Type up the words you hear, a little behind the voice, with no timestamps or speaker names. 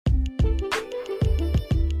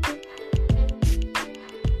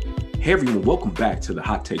Hey everyone, welcome back to the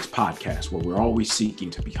Hot Takes podcast, where we're always seeking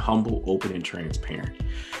to be humble, open, and transparent.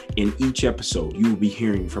 In each episode, you will be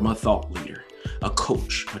hearing from a thought leader, a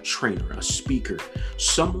coach, a trainer, a speaker,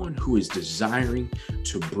 someone who is desiring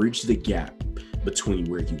to bridge the gap between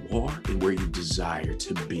where you are and where you desire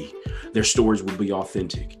to be. Their stories will be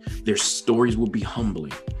authentic. Their stories will be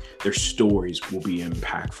humbling. Their stories will be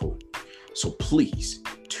impactful. So please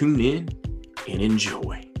tune in and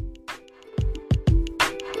enjoy.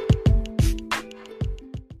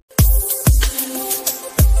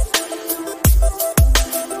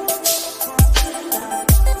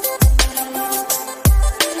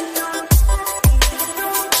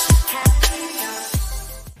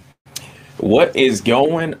 What is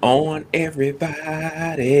going on,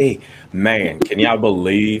 everybody? Man, can y'all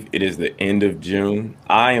believe it is the end of June?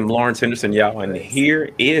 I am Lawrence Henderson, y'all, and here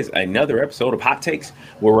is another episode of Hot Takes,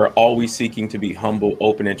 where we're always seeking to be humble,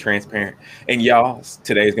 open, and transparent. And y'all,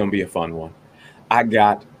 today is going to be a fun one. I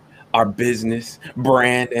got our business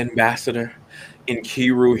brand ambassador,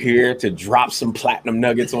 Nkiru, here to drop some platinum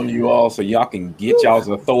nuggets on you all so y'all can get y'all's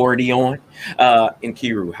authority on.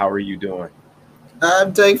 Nkiru, how are you doing?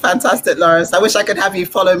 I'm doing fantastic, Lawrence. I wish I could have you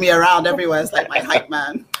follow me around everywhere. It's like my hype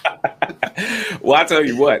man. Well, I tell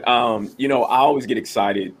you what, I always get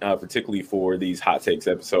excited, particularly for these Hot Takes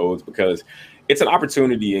episodes, because it's an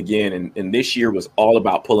opportunity again. And this year was all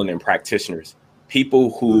about pulling in practitioners,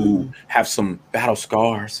 people who have some battle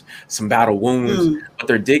scars, some battle wounds, but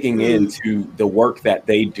they're digging into the work that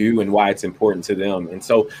they do and why it's important to them. And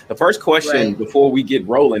so the first question before we get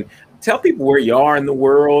rolling, tell people where you are in the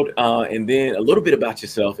world, and then a little bit about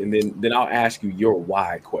yourself, and then I'll ask you your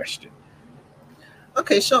why question.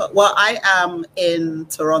 Okay, sure. Well, I am in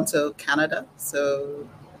Toronto, Canada. So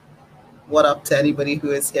what up to anybody who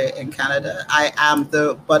is here in Canada? I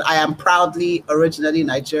am proudly originally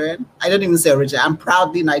Nigerian. I don't even say originally. I'm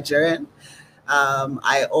proudly Nigerian.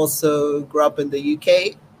 I also grew up in the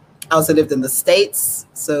UK. I also lived in the States.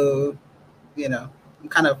 So, I'm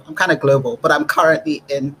kind of global, but I'm currently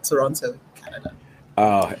in Toronto, Canada.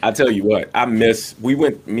 I tell you what,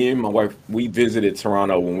 me and my wife, we visited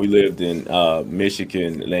Toronto when we lived in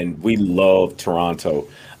Michigan, and we love Toronto.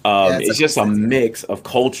 It's just a mix of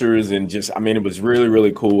cultures and it was really,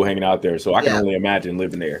 really cool hanging out there. So I can only imagine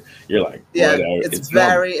living there. You're like, it's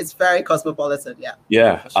very cosmopolitan. Yeah.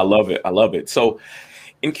 Yeah. Sure. I love it. So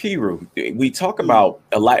Nkiru, we talk about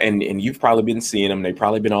a lot, and you've probably been seeing them. They've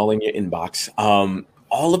probably been all in your inbox.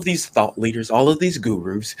 All of these thought leaders, all of these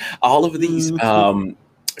gurus, all of these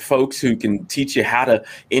folks who can teach you how to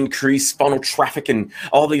increase funnel traffic and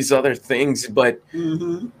all these other things. But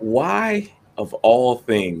why, of all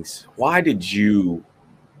things, why did you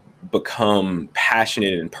become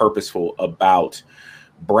passionate and purposeful about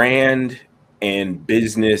brand and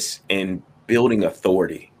business and building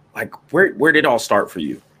authority? Like, where did it all start for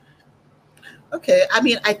you? Okay.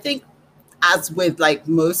 I think as with like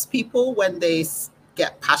most people, when they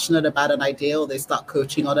get passionate about an idea or they start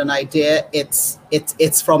coaching on an idea, it's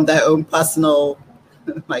from their own personal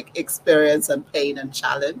like experience and pain and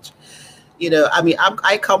challenge.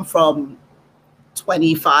 I come from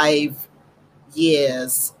 25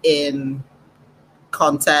 years in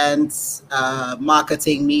content,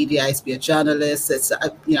 marketing, media. I used to be a journalist.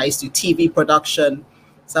 I used to do TV production.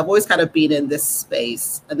 So I've always kind of been in this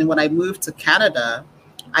space. And then when I moved to Canada,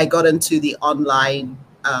 I got into the online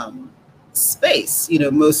space,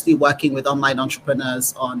 mostly working with online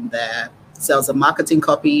entrepreneurs on their sales and marketing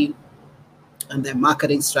copy and their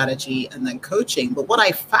marketing strategy and then coaching. But what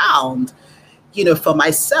I found, for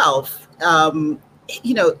myself,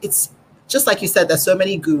 it's just like you said, there's so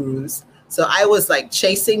many gurus. So I was like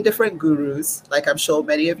chasing different gurus, like I'm sure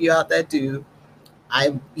many of you out there do.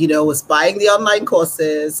 I, was buying the online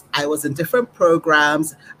courses. I was in different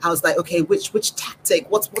programs. I was like, okay, which tactic?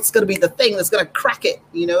 What's going to be the thing that's going to crack it?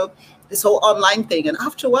 This whole online thing. And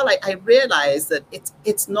after a while, I realized that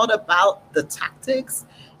it's not about the tactics.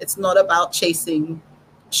 It's not about chasing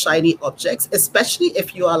shiny objects, especially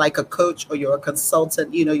if you are like a coach or you're a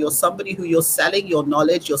consultant. You're somebody who you're selling your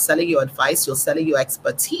knowledge, you're selling your advice, you're selling your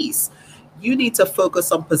expertise. You need to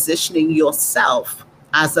focus on positioning yourself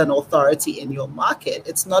as an authority in your market.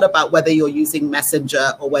 It's not about whether you're using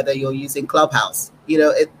Messenger or whether you're using Clubhouse.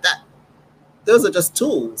 Those are just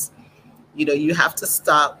tools. You have to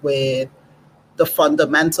start with the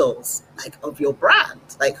fundamentals of your brand,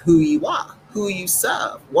 like who you are, who you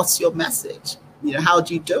serve, what's your message, how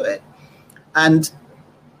do you do it? And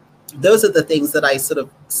those are the things that I sort of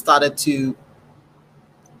started to,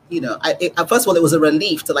 first of all, it was a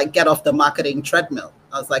relief to get off the marketing treadmill.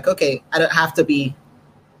 I was like, okay, I don't have to be,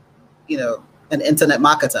 an internet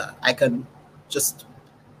marketer. I can just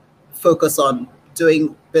focus on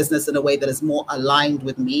doing business in a way that is more aligned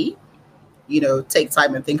with me. Take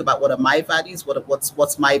time and think about what are my values,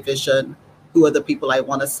 what's my vision, who are the people I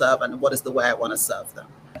want to serve, and what is the way I want to serve them.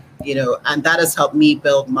 And that has helped me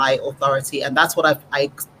build my authority, and that's what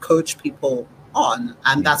I coach people on,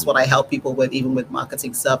 and that's what I help people with, even with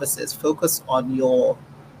marketing services. Focus on your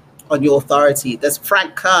authority. There's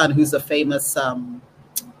Frank Kern, who's a famous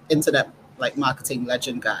internet marketing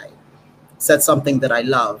legend guy, said something that I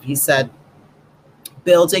love. He said,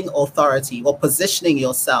 building authority or positioning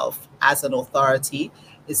yourself as an authority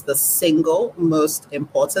is the single most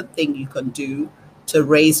important thing you can do to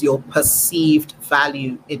raise your perceived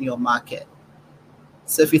value in your market.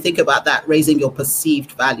 So if you think about that, raising your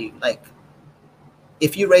perceived value,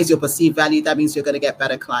 if you raise your perceived value, that means you're going to get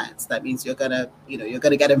better clients. That means you're going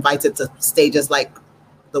to get invited to stages like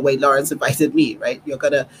the way Lawrence invited me, right? You're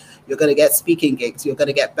going to get speaking gigs. You're going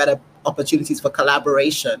to get better opportunities for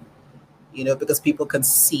collaboration, because people can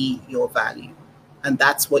see your value. And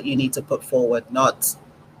that's what you need to put forward, not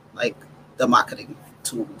the marketing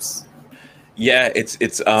tools. Yeah, it's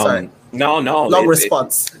Sorry. No, long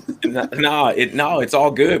response. It's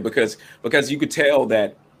all good because you could tell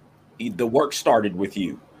that the work started with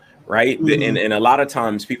you, right? Mm-hmm. And a lot of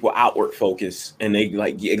times people outward focus, and they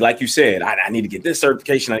like you said, I need to get this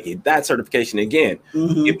certification, I get that certification. Again,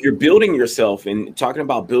 if you're building yourself and talking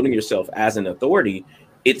about building yourself as an authority,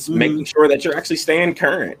 it's making sure that you're actually staying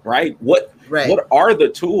current, right? What are the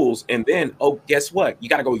tools? And then, guess what? You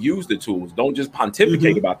got to go use the tools. Don't just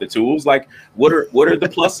pontificate about the tools. What are the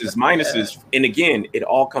pluses, minuses? And again, it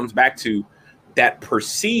all comes back to that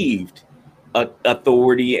perceived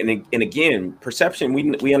authority. And again, perception.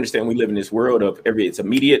 We understand we live in this world of it's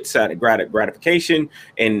immediate gratification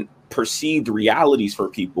and perceived realities for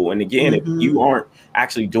people. And again, if you aren't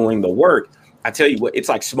actually doing the work, I tell you what, it's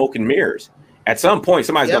like smoke and mirrors. At some point,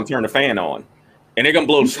 somebody's going to turn the fan on, and they're going to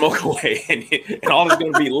blow the smoke away, and all that's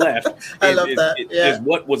going to be left is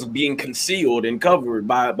what was being concealed and covered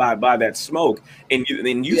by that smoke. And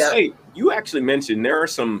you actually mentioned there are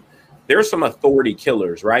some authority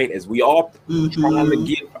killers, right? As we all trying to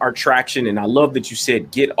get our traction, and I love that you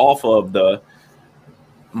said get off of the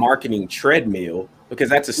marketing treadmill, because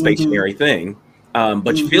that's a stationary thing.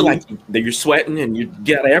 But you feel like you're sweating and you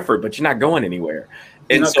get effort, but you're not going anywhere.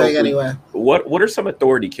 And so, anywhere. What are some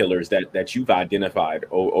authority killers that you've identified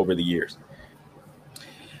over the years?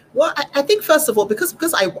 Well, I think first of all,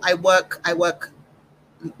 because I work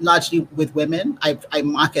largely with women, I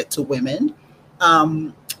market to women.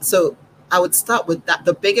 So I would start with that.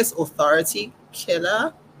 The biggest authority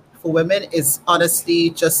killer for women is honestly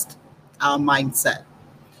just our mindset.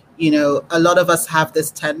 A lot of us have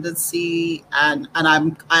this tendency, and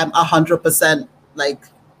I'm 100%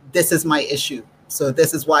 this is my issue. So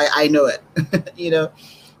this is why I know it.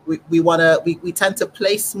 We tend to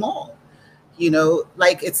play small,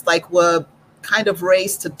 it's like we're kind of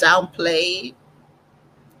raised to downplay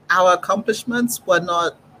our accomplishments.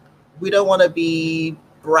 We don't want to be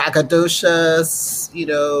braggadocious,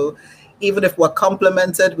 even if we're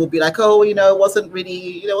complimented, we'll be like, it wasn't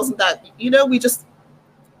really, wasn't that, we just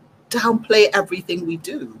downplay everything we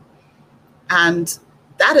do. And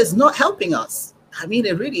that is not helping us. I mean,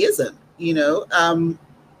 it really isn't.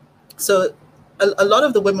 So a lot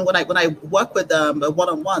of the women, when I work with them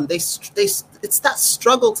one-on-one, it's that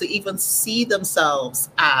struggle to even see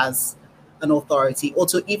themselves as an authority, or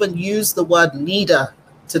to even use the word leader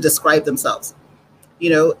to describe themselves.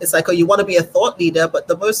 It's like, you want to be a thought leader, but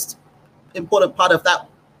the most important part of that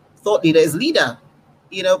thought leader is leader.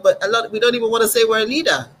 But we don't even want to say we're a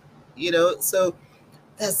leader. So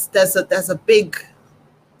there's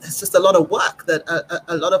just a lot of work that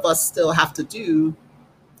a lot of us still have to do,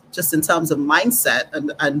 just in terms of mindset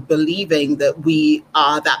and believing that we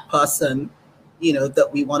are that person, that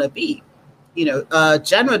we want to be.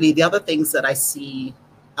 Generally, the other things that I see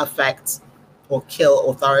affect or kill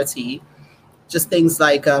authority, just things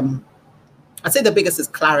like, I'd say the biggest is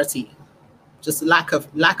clarity, just lack of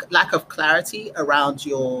clarity around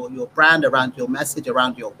your brand, around your message,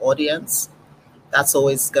 around your audience. That's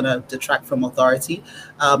always going to detract from authority.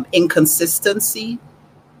 Inconsistency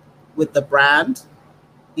with the brand.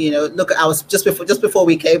 Look, I was just before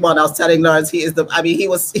we came on, I was telling Lawrence he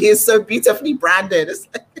is so beautifully branded. It's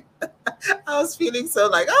like, I was feeling so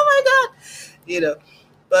like, oh my God,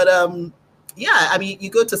 But you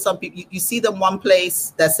go to some people, you see them one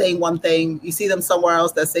place, they're saying one thing. You see them somewhere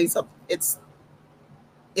else, they're saying something.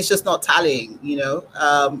 It's just not tallying,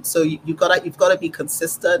 So you've got to be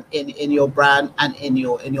consistent in your brand and in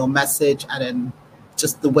your message and in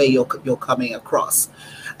just the way you're coming across.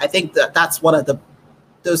 I think that's one of the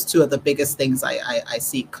those two are the biggest things I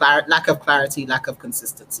see. Lack of clarity, lack of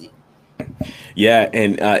consistency. Yeah,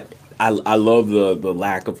 and I love the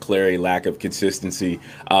lack of clarity, lack of consistency.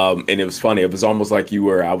 And it was funny. It was almost like you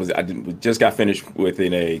were. Just got finished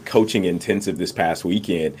within a coaching intensive this past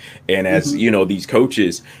weekend, and as you know, these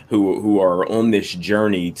coaches who are on this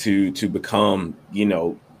journey to become, you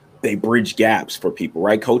know, they bridge gaps for people,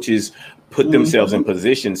 right? Coaches put themselves in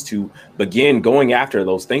positions to begin going after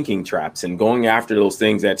those thinking traps and going after those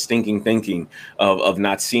things, that stinking thinking of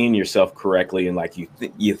not seeing yourself correctly. And like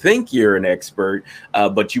you think you're an expert,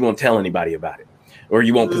 but you won't tell anybody about it, or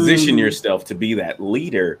you won't position yourself to be that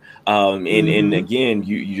leader. And again,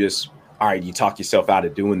 you just, all right, you talk yourself out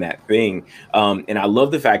of doing that thing. And I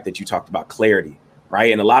love the fact that you talked about clarity,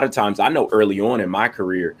 right? And a lot of times I know early on in my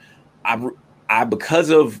career, I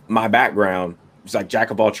because of my background, it's like jack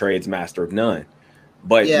of all trades, master of none.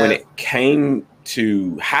 But when it came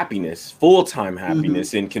to happiness, full-time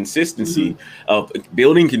happiness and consistency of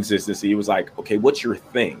building consistency, it was like, okay, what's your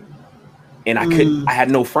thing? And I had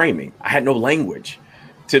no framing. I had no language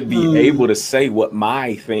to be able to say what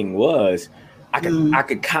my thing was. I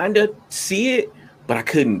could kind of see it, but I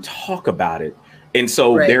couldn't talk about it. And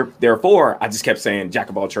so therefore, I just kept saying jack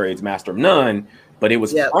of all trades, master of none. But it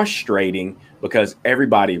was frustrating because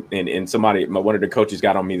everybody and somebody, one of the coaches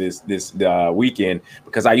got on me this weekend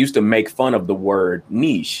because I used to make fun of the word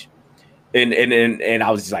niche. And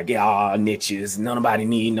I was just like, yeah, niches. Nobody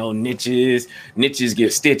need no niches. Niches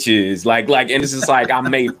get stitches. Like, and it's just like I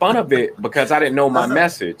made fun of it because I didn't know my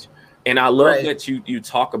message. And I love that you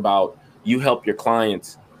talk about, you help your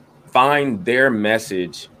clients find their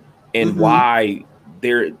message and why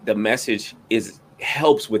the message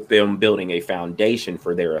helps with them building a foundation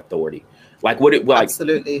for their authority.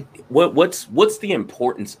 Absolutely. What's the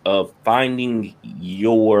importance of finding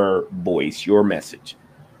your voice, your message?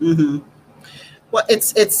 Well,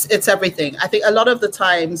 it's everything. I think a lot of the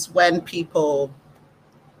times when people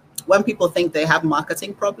think they have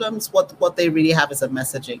marketing problems, what they really have is a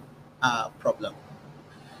messaging problem.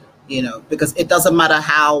 You know, because it doesn't matter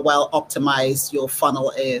how well optimized your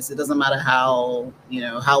funnel is. It doesn't matter how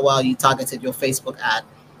well you targeted your Facebook ad.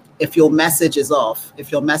 If your message is off,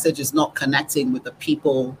 if your message is not connecting with the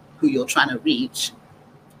people who you're trying to reach,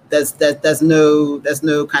 there's no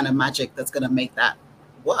kind of magic that's going to make that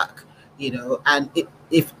work. You know, and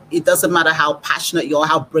if it doesn't matter how passionate you are,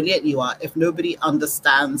 how brilliant you are, if nobody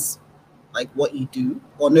understands like what you do,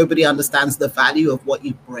 or nobody understands the value of what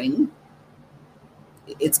you bring,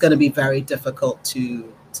 it's going to be very difficult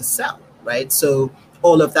to sell, right? So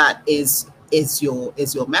all of that is your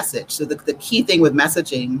message. So the key thing with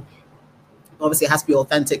messaging, obviously, it has to be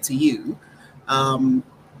authentic to you,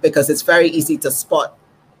 because it's very easy to spot,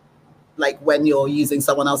 like when you're using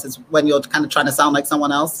someone else's, when you're kind of trying to sound like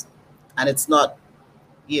someone else, and it's not,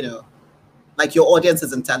 you know, like your audience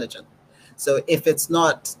is intelligent. So if it's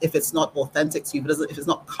not authentic to you, if it's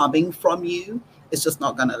not coming from you, it's just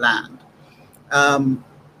not going to land.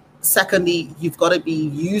 Secondly, you've got to be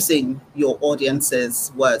using your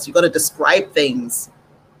audience's words. You've got to describe things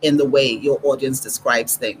in the way your audience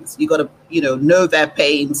describes things. You got to, know their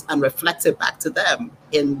pains and reflect it back to them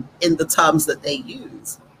in the terms that they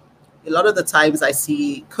use. A lot of the times I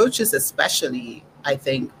see coaches, especially, I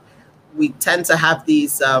think we tend to have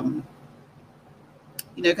these, can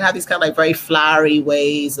have these kind of like very flowery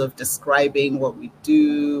ways of describing what we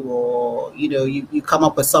do, or, you come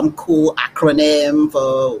up with some cool acronym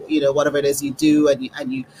for, whatever it is you do, and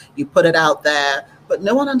you put it out there, but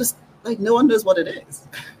no one knows what it is.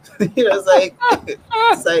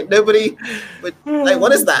 It's like nobody, but like,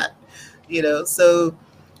 what is that? So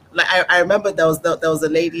like, I remember there was a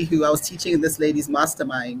lady who I was teaching in this lady's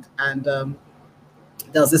mastermind, and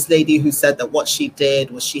there was this lady who said that what she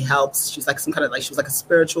did was she was like a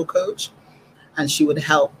spiritual coach, and she would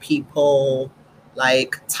help people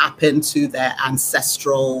like tap into their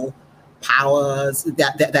ancestral powers,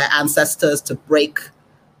 their ancestors, to break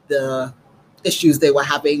the issues they were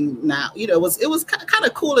having now. It was kind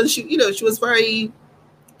of cool, and she was very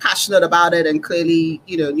passionate about it, and clearly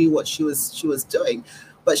knew what she was doing,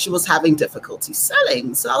 but she was having difficulty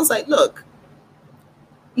selling. So I was like, look,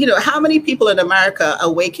 how many people in America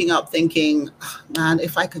are waking up thinking, oh, man,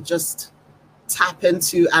 if I could just tap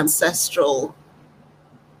into ancestral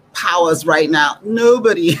powers right now?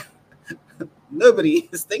 Nobody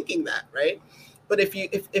is thinking that, right? But if you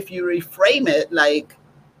reframe it like,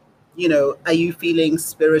 are you feeling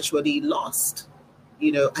spiritually lost?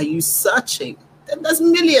 Are you searching? Then there's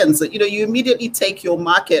millions. You immediately take your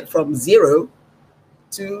market from 0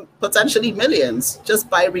 to potentially millions just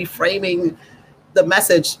by reframing the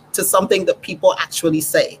message to something that people actually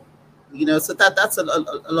say, So that's a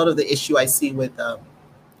lot of the issue I see with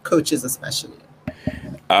coaches, especially.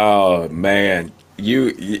 Oh man,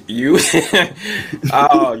 you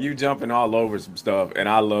oh, you jumping all over some stuff, and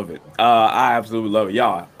I love it. I absolutely love it.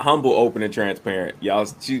 Y'all humble, open, and transparent. Y'all,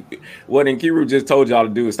 what Nkiru just told y'all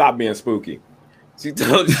to do is stop being spooky. She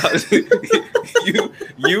told y'all to you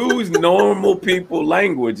use normal people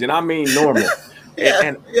language, and I mean normal.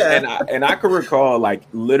 And I can recall, like,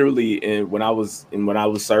 literally when I was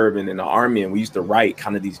serving in the army, and we used to write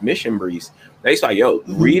kind of these mission briefs. They say, yo,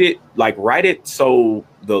 read it, like write it so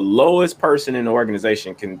the lowest person in the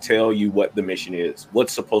organization can tell you what the mission is,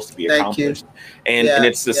 what's supposed to be accomplished. And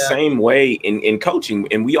it's the same way in coaching.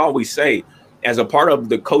 And we always say, as a part of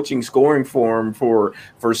the coaching scoring form for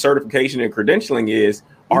certification and credentialing is,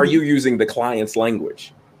 are you using the client's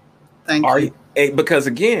language? Thank you. Because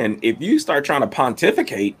again, if you start trying to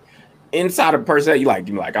pontificate inside a person, you're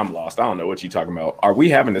like, I'm lost. I don't know what you're talking about. Are we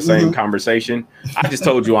having the same conversation? I just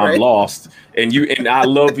told you I'm lost. And I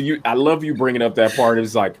love you bringing up that part.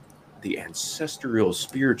 It's like the ancestral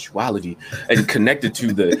spirituality and connected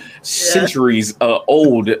to the centuries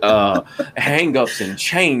old hang-ups and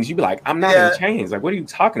chains. You'd be like, I'm not in chains. Like, what are you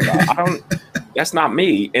talking about? That's not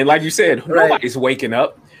me. And like you said, nobody's waking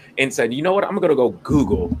up and said, you know what? I'm going to go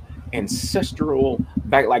Google ancestral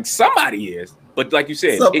back, like somebody is. But like you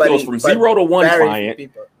said, it goes from 0 to 1 client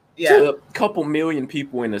to a couple million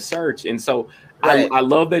people in the search. And so I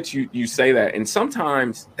love that you say that. And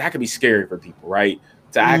sometimes that can be scary for people, right?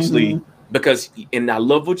 To actually, because, and I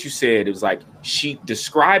love what you said. It was like she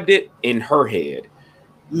described it in her head,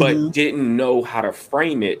 but didn't know how to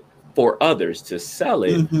frame it for others to sell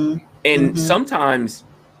it. And sometimes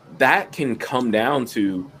that can come down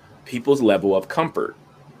to people's level of comfort.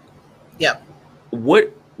 Yep.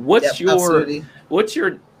 What do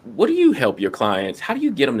you help your clients? How do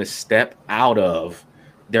you get them to step out of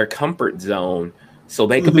their comfort zone so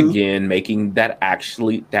they can begin making that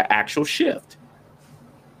actual shift?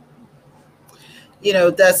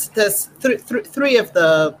 There's three of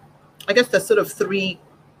the, I guess there's sort of three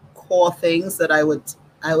core things that I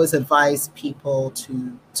always advise people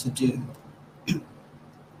to do.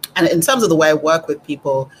 And in terms of the way I work with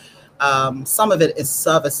people, some of it is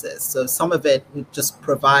services. So some of it we just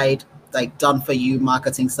provide like done for you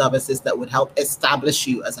marketing services that would help establish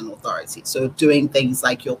you as an authority. So doing things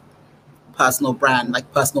like your personal brand,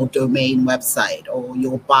 like personal domain website or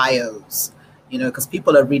your bios, because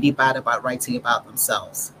people are really bad about writing about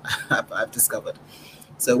themselves, I've discovered.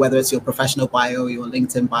 So whether it's your professional bio, your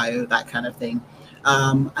LinkedIn bio, that kind of thing.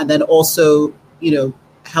 And then also,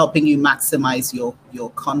 helping you maximize your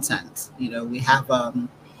content. We have a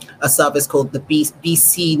service called the Be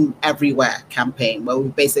Seen Everywhere campaign, where we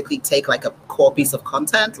basically take like a core piece of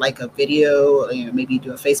content, like a video, maybe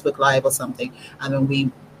do a Facebook Live or something, and then we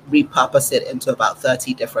repurpose it into about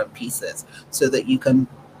 30 different pieces so that you can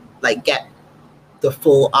like get the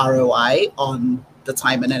full ROI on the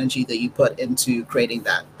time and energy that you put into creating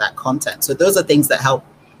that content. So those are things that help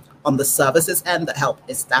on the services end, that help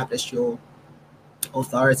establish your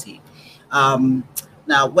authority.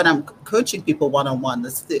 Now, when I'm coaching people one-on-one,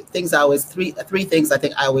 there's three things I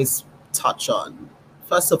think I always touch on.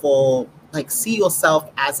 First of all, like see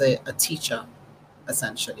yourself as a teacher,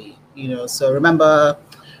 essentially. So remember,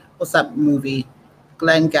 what's that movie?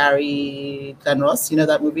 Glenn Ross,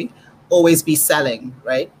 that movie? Always be selling,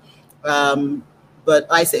 right? But what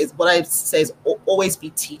I say is always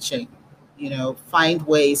be teaching. Find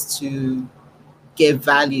ways to give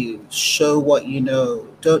value, show what you know.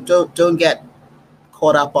 Don't get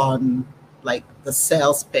caught up on like the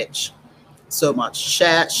sales pitch so much.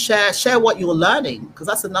 Share what you're learning, because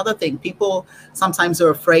that's another thing. People sometimes are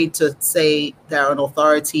afraid to say they're an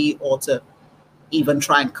authority or to even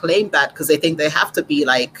try and claim that, because they think they have to be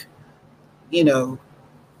like,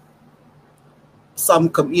 some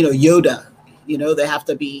Yoda. They have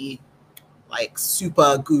to be like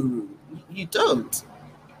super guru. You don't.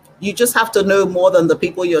 You just have to know more than the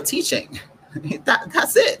people you're teaching.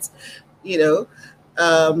 That's it.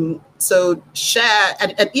 So share,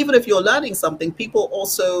 and even if you're learning something, people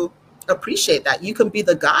also appreciate that. You can be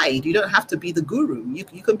the guide. You don't have to be the guru. You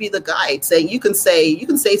can be the guide, saying you can say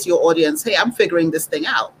to your audience, hey, I'm figuring this thing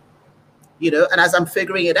out. And as I'm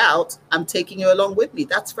figuring it out, I'm taking you along with me.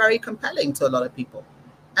 That's very compelling to a lot of people.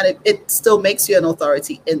 And it still makes you an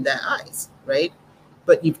authority in their eyes, right?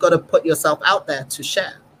 But you've got to put yourself out there to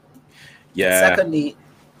share. Yeah. Secondly,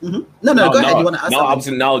 go ahead. You want to ask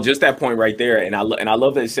something? Just that point right there. And I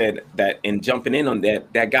love that it said that, and jumping in on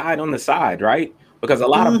that guide on the side, right? Because a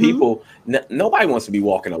lot of people, nobody wants to be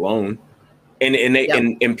walking alone.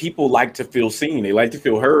 And people like to feel seen. They like to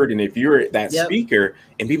feel heard. And if you're that speaker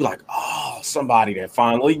and people are like, oh, somebody that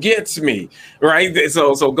finally gets me, right?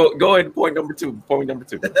 So go ahead. Point number two.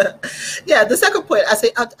 Yeah, the second point, I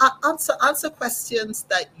say answer questions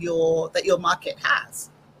that your market has.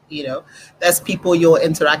 There's people you're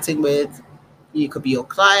interacting with. It could be your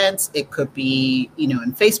clients. It could be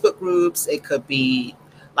in Facebook groups. It could be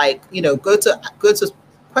go to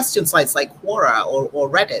question sites like Quora or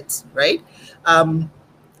Reddit, right?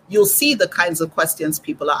 You'll see the kinds of questions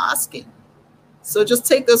people are asking. So just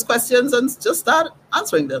take those questions and just start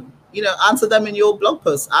answering them. Answer them in your blog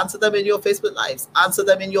posts, answer them in your Facebook lives, answer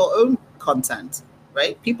them in your own content,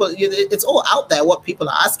 right? People, it's all out there what people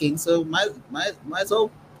are asking, so might as well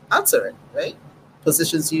answer it, right?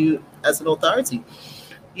 Positions you as an authority.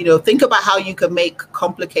 Think about how you can make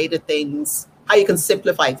complicated things, how you can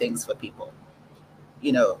simplify things for people.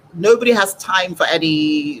 Nobody has time for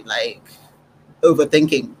any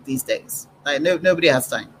overthinking these days. Nobody has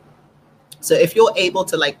time. So if you're able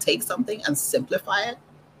to take something and simplify it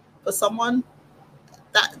for someone,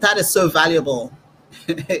 that is so valuable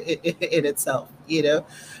in itself,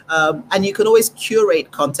 and you can always curate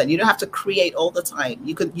content. You don't have to create all the time.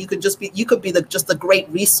 You could be just a great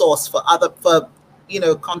resource for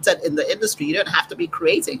content in the industry. You don't have to be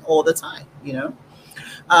creating all the time.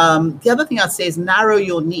 The other thing I'd say is narrow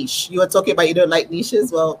your niche. You were talking about you don't like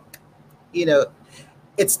niches. Well,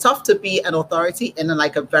 it's tough to be an authority in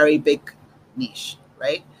a very big niche,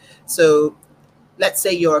 right? So let's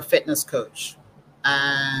say you're a fitness coach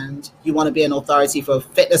and you want to be an authority for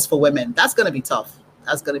fitness for women. That's going to be tough.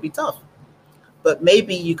 But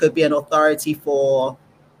maybe you could be an authority for,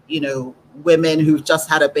 women who've just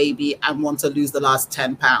had a baby and want to lose the last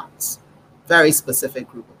 10 pounds. Very specific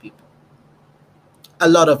group of people. A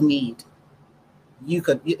lot of need. You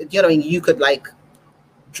could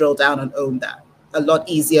drill down and own that a lot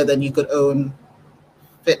easier than you could own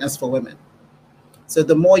fitness for women. So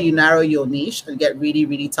the more you narrow your niche and get really,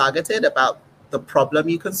 really targeted about the problem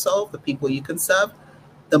you can solve, the people you can serve,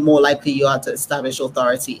 the more likely you are to establish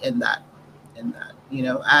authority in that. And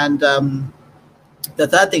the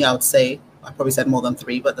third thing I would say, I probably said more than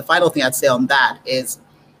three, but the final thing I'd say on that is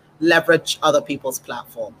leverage other people's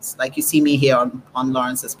platforms. Like you see me here on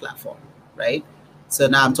Lawrence's platform, right? So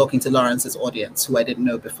now I'm talking to Lawrence's audience who I didn't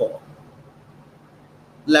know before.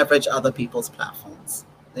 Leverage other people's platforms.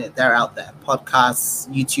 They're out there. Podcasts,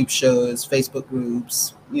 YouTube shows, Facebook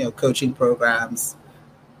groups, coaching programs,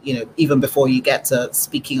 even before you get to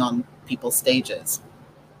speaking on people's stages.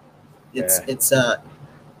 It's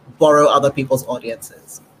borrow other people's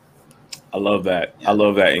audiences. I love that. Yeah. I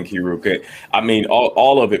love that, Nkiru. I mean,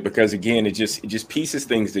 all of it, because again, it just pieces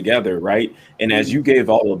things together, right? And as you gave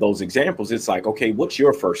all of those examples, it's like, okay, what's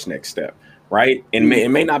your first next step, right? And it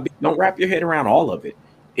may not be, don't wrap your head around all of it.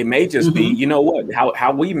 It may just be,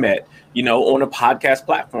 how we met, on a podcast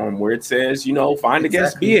platform where it says, find a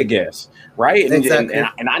guest, be a guest, right?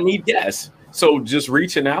 And I need guests. So just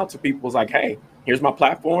reaching out to people is like, hey, here's my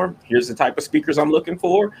platform. Here's the type of speakers I'm looking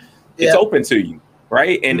for. It's open to you,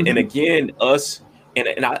 right? And and again, us,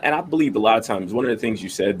 and I believe a lot of times one of the things you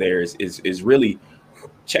said there is really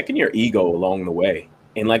checking your ego along the way.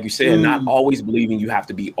 And like you said, not always believing you have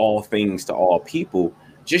to be all things to all people.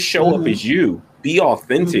 Just show up as you. Be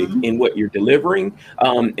authentic in what you're delivering.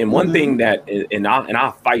 And one thing that, and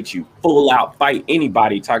I'll fight you, full out fight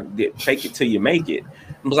anybody, take it till you make it.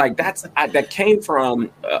 I was like, that came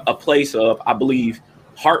from a place of, I believe,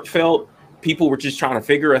 heartfelt. People were just trying to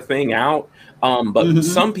figure a thing out. But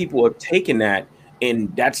some people have taken that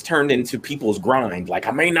and that's turned into people's grind. Like,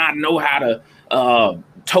 I may not know how to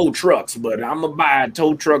tow trucks, but I'm gonna buy a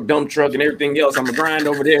tow truck, dump truck, and everything else. I'm gonna grind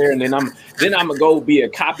over there, and then I'm gonna go be a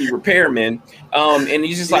copy repairman. And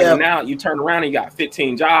it's just like, now you turn around and you got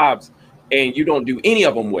 15 jobs, and you don't do any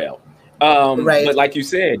of them well. Right. But like you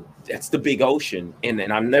said, that's the big ocean. And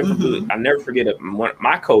I'll never forget it.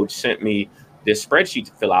 My coach sent me this spreadsheet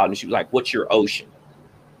to fill out, and she was like, "What's your ocean?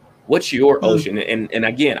 What's your ocean?" And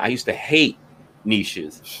again, I used to hate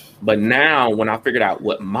niches. But now when I figured out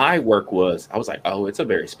what my work was, I was like, oh, it's a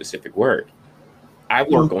very specific word. I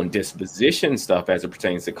work on disposition stuff as it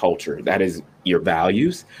pertains to culture. That is your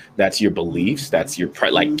values. That's your beliefs. That's your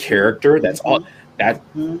character. That's all that.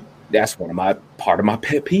 That's part of my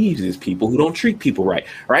pet peeves is people who don't treat people right.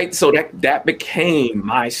 Right. So that became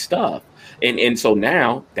my stuff. And so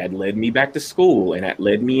now that led me back to school, and that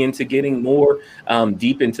led me into getting more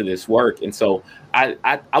deep into this work. And so I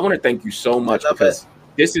want to thank you so much, because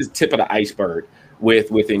this is tip of the iceberg.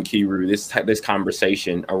 within Kiru, this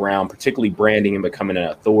conversation around particularly branding and becoming an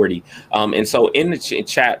authority. And so in the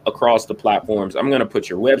chat across the platforms, I'm going to put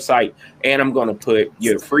your website and I'm going to put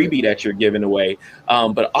your freebie that you're giving away.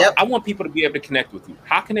 But I want people to be able to connect with you.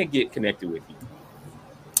 How can they get connected with you?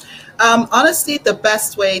 Honestly, the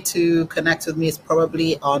best way to connect with me is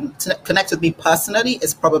probably connect with me personally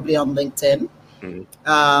is probably on LinkedIn,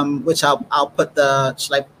 which I'll put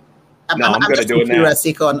I'm going to do it now.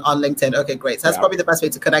 On LinkedIn. Okay, great. So that's probably the best way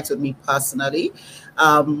to connect with me personally.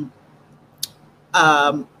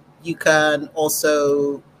 You can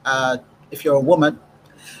also, if you're a woman,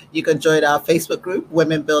 you can join our Facebook group,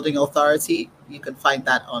 Women Building Authority. You can find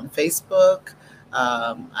that on Facebook.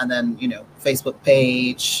 And then, Facebook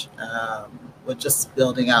page. We're just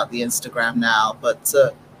building out the Instagram now, but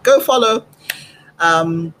go follow.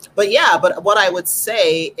 But what I would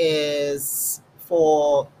say is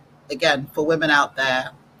for women out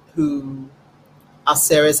there who are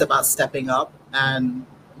serious about stepping up and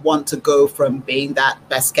want to go from being that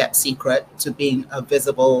best kept secret to being a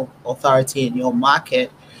visible authority in your market,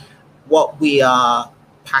 what we are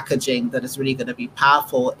packaging that is really going to be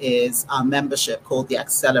powerful is our membership called the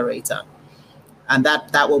Accelerator. And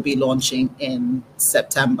that will be launching in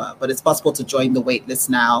September, but it's possible to join the waitlist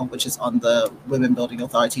now, which is on the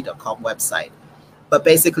womenbuildingauthority.com website. But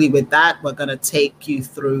basically with that, we're going to take you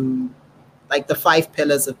through like the 5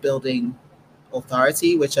 pillars of building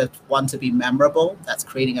authority, which are 1, to be memorable. That's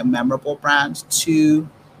creating a memorable brand. 2,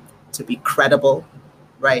 to be credible,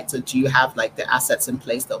 right? So do you have like the assets in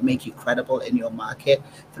place that make you credible in your market?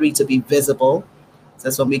 3, to be visible. So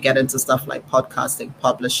that's when we get into stuff like podcasting,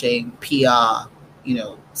 publishing, PR,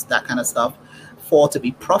 that kind of stuff. 4, to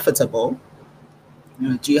be profitable.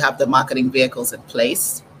 Do you have the marketing vehicles in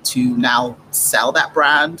place to now sell that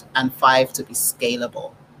brand? And 5, to be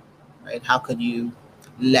scalable, right? How can you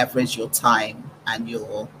leverage your time and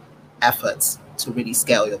your efforts to really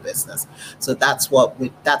scale your business? So that's what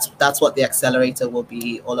the Accelerator will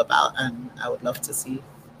be all about, and I would love to see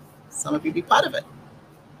some of you be part of it.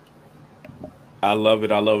 I love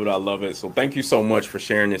it. I love it. I love it. So thank you so much for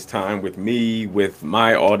sharing this time with me, with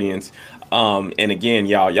my audience. And again,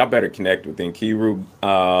 y'all better connect with Nkiru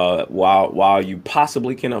while you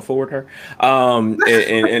possibly can afford her. And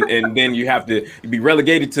then you have to be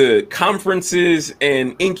relegated to conferences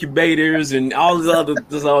and incubators and all this other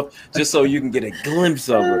stuff just so you can get a glimpse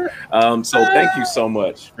of her. So thank you so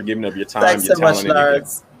much for giving up your time, Thanks your so talent. Much,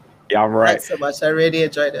 Lawrence. Yeah, all right. Thanks so much. I really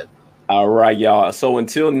enjoyed it. All right, y'all. So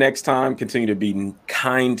until next time, continue to be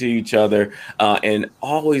kind to each other and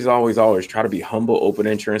always try to be humble, open,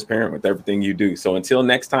 and transparent with everything you do. So until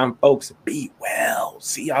next time, folks, be well.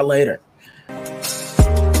 See y'all later.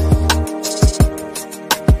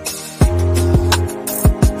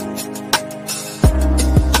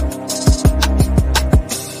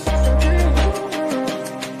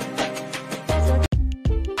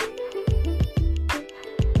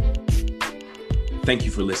 Thank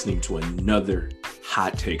you for listening to another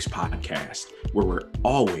Hot Takes podcast, where we're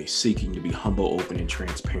always seeking to be humble, open, and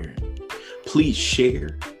transparent. Please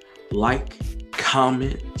share, like,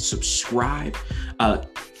 comment, subscribe.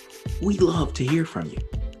 We love to hear from you.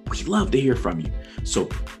 We love to hear from you. So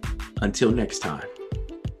until next time,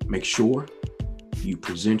 make sure you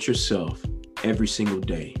present yourself every single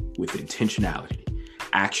day with intentionality.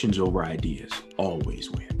 Actions over ideas always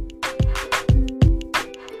win.